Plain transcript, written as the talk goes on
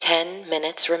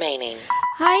minutes remaining.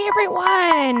 Hi,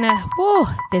 everyone. Whoa,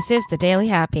 this is the Daily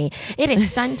Happy. It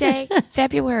is Sunday,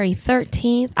 February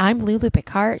 13th. I'm Lulu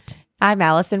Picard. I'm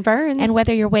Allison Burns. And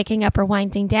whether you're waking up or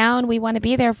winding down, we want to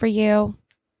be there for you.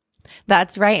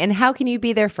 That's right. And how can you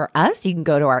be there for us? You can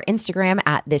go to our Instagram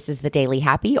at This Is The Daily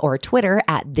Happy or Twitter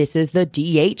at This Is The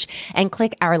DH and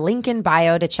click our link in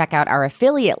bio to check out our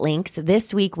affiliate links.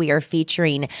 This week, we are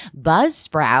featuring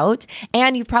Buzzsprout.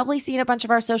 And you've probably seen a bunch of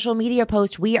our social media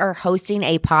posts. We are hosting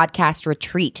a podcast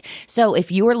retreat. So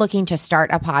if you are looking to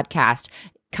start a podcast,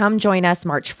 come join us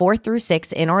March 4th through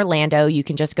 6th in Orlando. You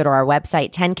can just go to our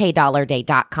website,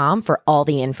 10kdollarday.com for all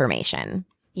the information.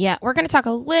 Yeah, we're going to talk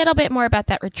a little bit more about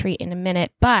that retreat in a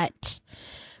minute, but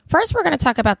first we're going to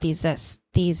talk about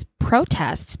these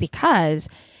protests because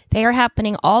they are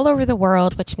happening all over the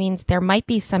world, which means there might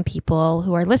be some people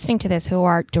who are listening to this who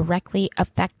are directly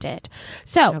affected.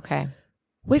 So,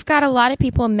 we've got a lot of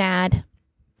people mad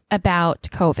about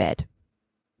COVID.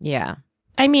 Yeah.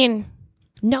 I mean,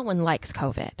 no one likes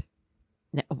COVID.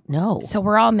 No. So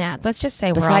we're all mad. Let's just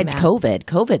say we're all mad. Besides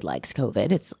COVID likes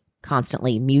COVID. It's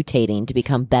constantly mutating to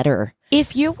become better.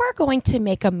 If you were going to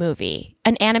make a movie,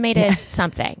 an animated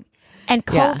something, and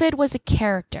COVID was a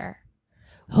character,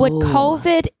 would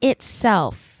COVID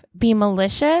itself be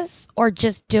malicious or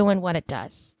just doing what it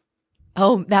does?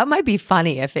 Oh, that might be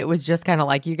funny if it was just kind of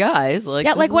like you guys. Like,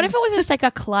 yeah, like what if it was just like a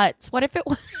klutz? What if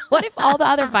all the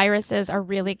other viruses are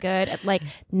really good at like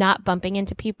not bumping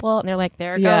into people and they're like,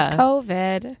 there goes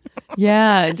COVID.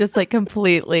 Yeah, just like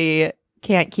completely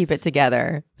can't keep it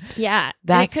together. Yeah.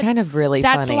 That's kind of really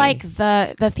that's funny. Like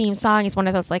the theme song is one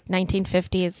of those like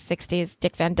 1950s, 60s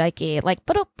Dick Van Dyke, like,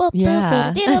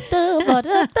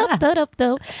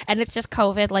 and it's just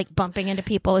COVID like bumping into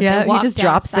people as they walk he just down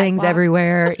drops the sidewalk. things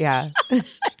everywhere. Yeah.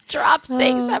 Drops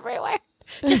things everywhere.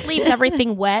 Just leaves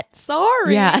everything wet.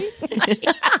 Sorry. Yeah.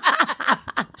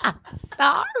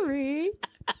 Sorry.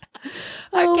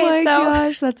 Oh my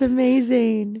gosh, that's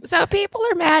amazing. So people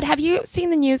are mad. Have you seen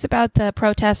the news about the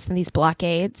protests and these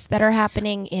blockades that are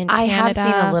happening in Canada? I have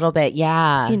seen a little bit,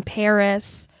 yeah. In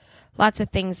Paris, lots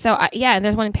of things. So, and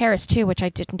there's one in Paris too, which I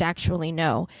didn't actually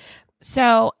know.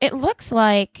 So it looks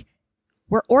like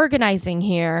we're organizing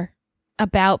here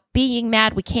about being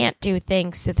mad we can't do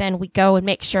things. So then we go and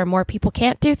make sure more people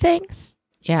can't do things.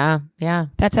 Yeah.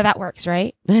 That's how that works,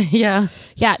 right? Yeah.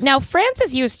 Yeah. Now, France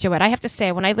is used to it. I have to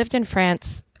say, when I lived in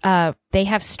France, they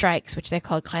have strikes, which they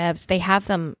call grèves. They have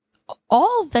them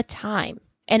all the time.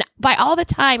 And by all the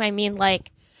time, I mean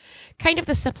like kind of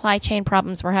the supply chain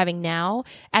problems we're having now.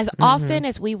 As often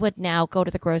as we would now go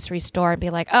to the grocery store and be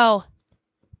like, oh,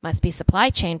 must be supply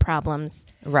chain problems.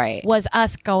 Right. Was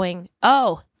us going,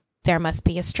 oh, there must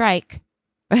be a strike.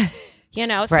 You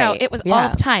know, so it was all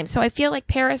the time. So I feel like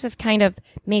Paris is kind of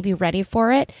maybe ready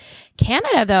for it.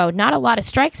 Canada, though, not a lot of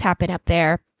strikes happen up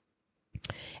there.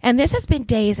 And this has been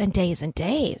days and days and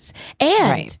days.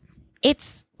 And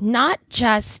it's not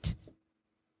just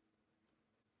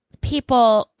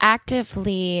people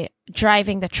actively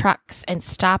driving the trucks and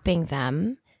stopping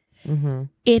them. Mm-hmm.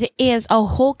 It is a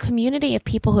whole community of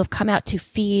people who have come out to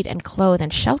feed and clothe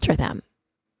and shelter them.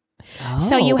 Oh,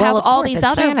 so you have all these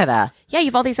other Canada. Yeah, you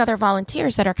have all these other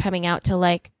volunteers that are coming out to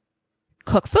like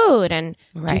cook food and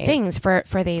do things for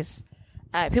these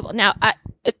people. Now,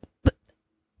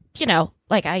 you know,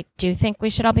 like I do think we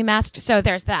should all be masked. So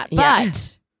there's that.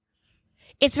 But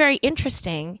it's very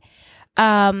interesting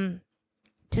to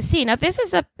see. Now, this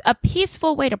is a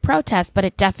peaceful way to protest, but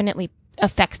it definitely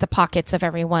affects the pockets of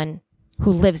everyone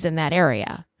who lives in that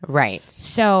area. Right.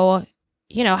 So,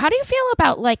 you know, how do you feel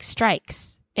about like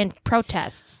strikes and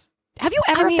protests? Have you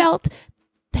ever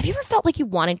felt like you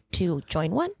wanted to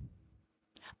join one?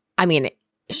 I mean,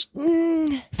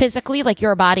 physically, like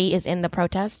your body is in the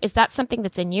protest. Is that something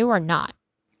that's in you or not?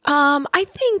 I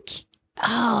think,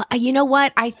 you know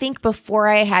what? I think before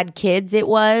I had kids, it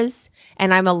was,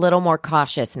 and I'm a little more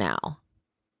cautious now.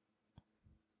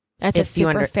 That's a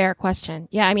super fair question.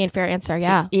 Yeah, I mean, fair answer.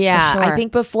 Yeah. Yeah. Sure. I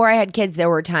think before I had kids, there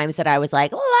were times that I was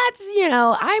like,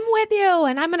 I'm with you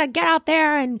and I'm going to get out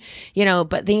there and,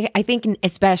 but I think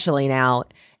especially now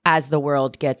as the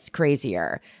world gets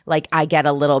crazier, like I get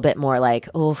a little bit more like,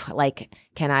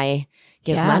 can I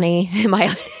give money?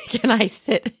 Can I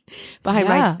sit behind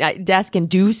my desk and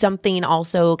do something?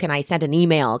 Also, can I send an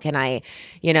email? Can I,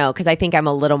 because I think I'm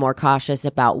a little more cautious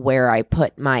about where I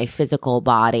put my physical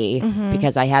body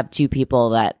because I have two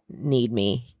people that need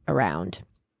me around.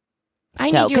 I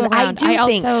need you around. I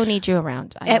also need you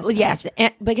around. Yes,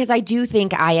 because I do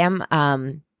think I am.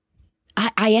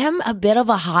 I am a bit of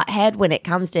a hothead when it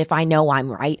comes to if I know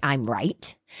I'm right, I'm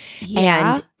right.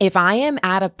 Yeah. And if I am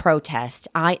at a protest,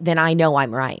 then I know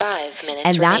I'm right. 5 minutes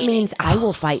And that remaining. means I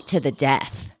will fight to the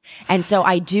death. And so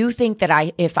I do think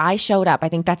that if I showed up, I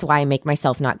think that's why I make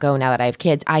myself not go now that I have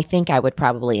kids. I think I would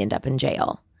probably end up in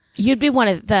jail. You'd be one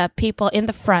of the people in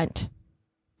the front,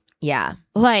 Yeah.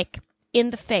 like in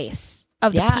the face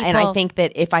of the people. And I think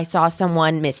that if I saw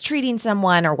someone mistreating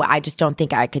someone I just don't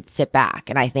think I could sit back.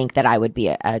 And I think that I would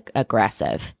be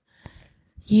aggressive.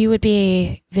 you would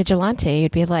be vigilante.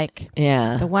 You'd be like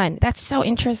Yeah. the one. That's so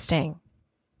interesting.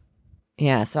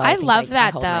 Yeah. So I think love I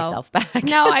that, hold though. myself back.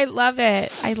 No, I love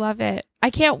it. I love it. I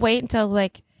can't wait until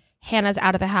like Hannah's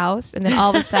out of the house and then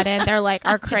all of a sudden they're like,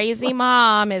 our crazy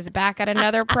mom is back at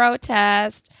another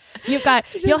protest. You'll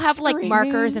have like screaming.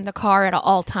 markers in the car at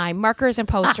all time, markers and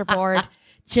poster board,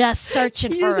 just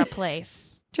searching for a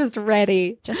place. Just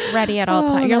ready. Just ready at all Oh,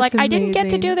 times. You're like, that's I didn't get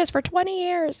to amazing. do this for 20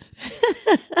 years.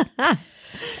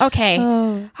 Okay.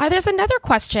 There's another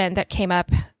question that came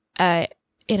up in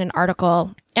an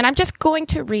article, and I'm just going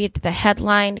to read the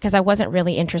headline because I wasn't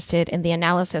really interested in the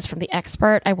analysis from the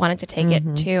expert. I wanted to take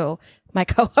it to my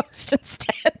co-host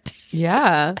instead.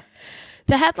 Yeah.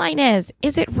 The headline is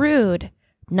it rude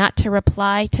not to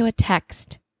reply to a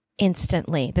text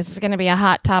instantly? This is going to be a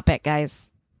hot topic,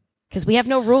 guys, because we have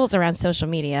no rules around social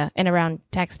media and around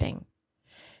texting.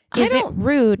 Is it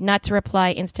rude not to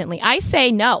reply instantly? I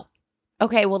say no.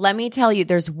 Okay, well, let me tell you,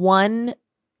 there's one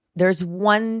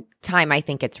time I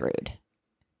think it's rude.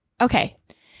 Okay.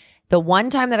 The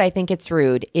one time that I think it's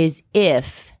rude is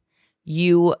if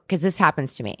because this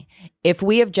happens to me, if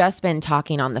we have just been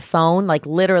talking on the phone, like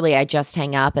literally I just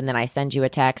hang up and then I send you a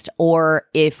text, or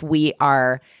if we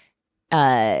are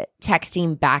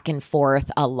texting back and forth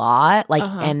a lot, like,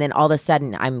 and then all of a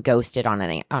sudden I'm ghosted on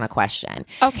a question.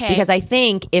 Okay. Because I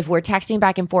think if we're texting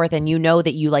back and forth and you know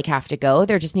that you like have to go,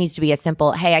 there just needs to be a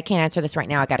simple, hey, I can't answer this right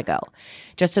now. I got to go.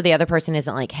 Just so the other person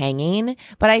isn't like hanging.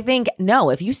 But I think, no,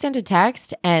 if you send a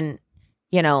text and,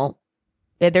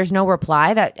 there's no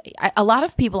reply, a lot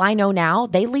of people I know now,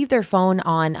 they leave their phone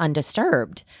on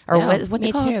undisturbed or what's me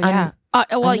it called? too, yeah.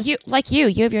 Well, you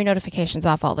have your notifications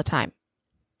off all the time.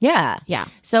 Yeah. Yeah.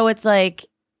 So it's like,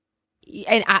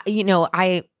 and I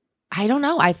don't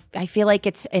know. I feel like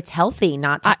it's healthy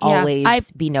not to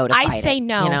always be notified. I say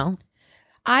no.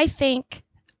 I think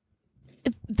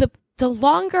the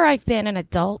longer I've been an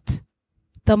adult,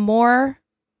 the more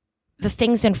the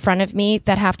things in front of me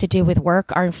that have to do with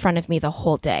work are in front of me the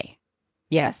whole day.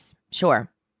 Yes, sure.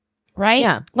 Right?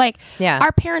 Yeah. Like Yeah.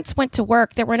 our parents went to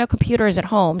work. There were no computers at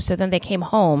home. So then they came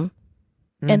home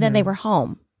and then they were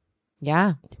home.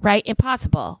 Yeah. Right?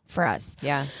 Impossible for us.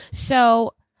 Yeah.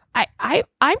 So I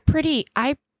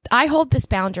hold this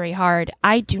boundary hard.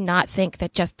 I do not think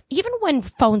that just even when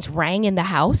phones rang in the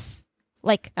house,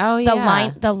 like the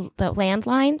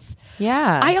landlines.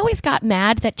 Yeah. I always got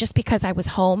mad that just because I was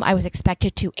home, I was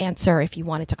expected to answer if you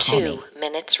wanted to call me. 2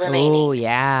 minutes remaining. Oh,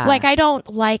 yeah. Like I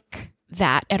don't like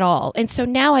that at all. And so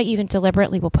now I even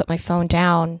deliberately will put my phone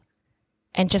down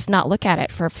and just not look at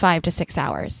it for 5 to 6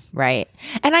 hours. Right.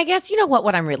 And I guess,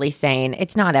 what I'm really saying,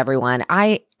 it's not everyone.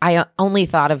 I only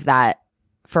thought of that,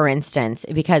 for instance,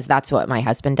 because that's what my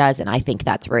husband does. And I think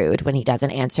that's rude when he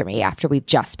doesn't answer me after we've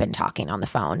just been talking on the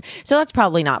phone. So that's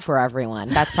probably not for everyone.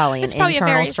 That's probably an probably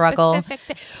internal struggle.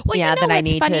 Well, yeah, that I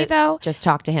need funny, to though? just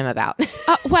talk to him about.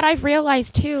 What I've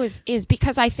realized too is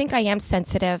because I think I am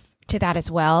sensitive to that as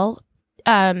well,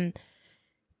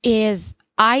 is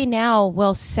I now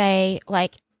will say,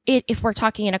 like, if we're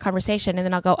talking in a conversation and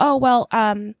then I'll go, oh, well,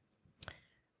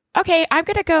 okay, I'm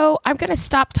going to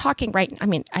stop talking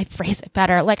I phrase it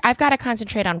better. Like, I've got to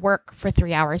concentrate on work for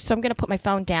 3 hours. So I'm going to put my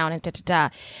phone down and da-da-da.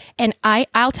 And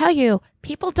I'll tell you,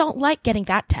 people don't like getting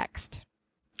that text.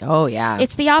 Oh, yeah.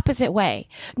 It's the opposite way.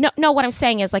 No, what I'm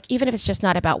saying is, like, even if it's just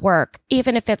not about work,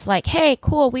 even if it's like, hey,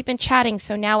 cool, we've been chatting,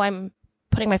 so now I'm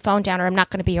putting my phone down or I'm not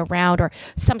going to be around, or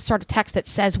some sort of text that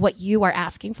says what you are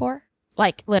asking for.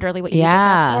 Like literally what you just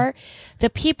asked for. The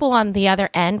people on the other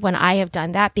end, when I have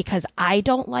done that because I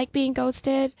don't like being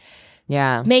ghosted,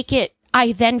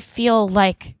 I then feel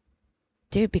like,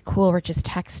 dude, be cool. We're just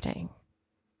texting.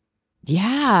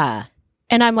 Yeah.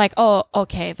 And I'm like, oh,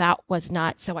 okay, that was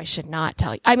not, so I should not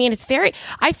tell you. I mean,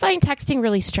 I find texting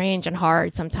really strange and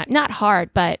hard sometimes. Not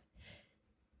hard, but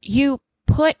you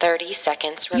put 30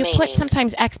 seconds remaining. You put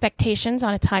sometimes expectations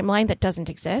on a timeline that doesn't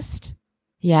exist.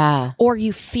 Yeah. Or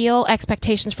you feel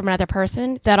expectations from another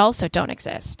person that also don't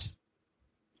exist.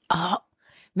 Oh,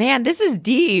 man, this is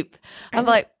deep. I'm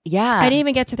like, Yeah. I didn't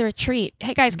even get to the retreat.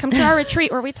 Hey guys, come to our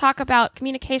retreat where we talk about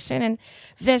communication and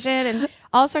vision and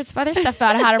all sorts of other stuff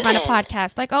about how to run a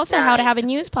podcast. Like also how to have a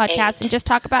news podcast and just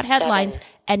talk about headlines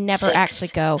and never actually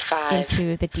go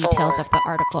into the details of the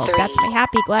articles. That's my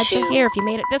happy. Glad you're here if you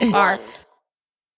made it this far.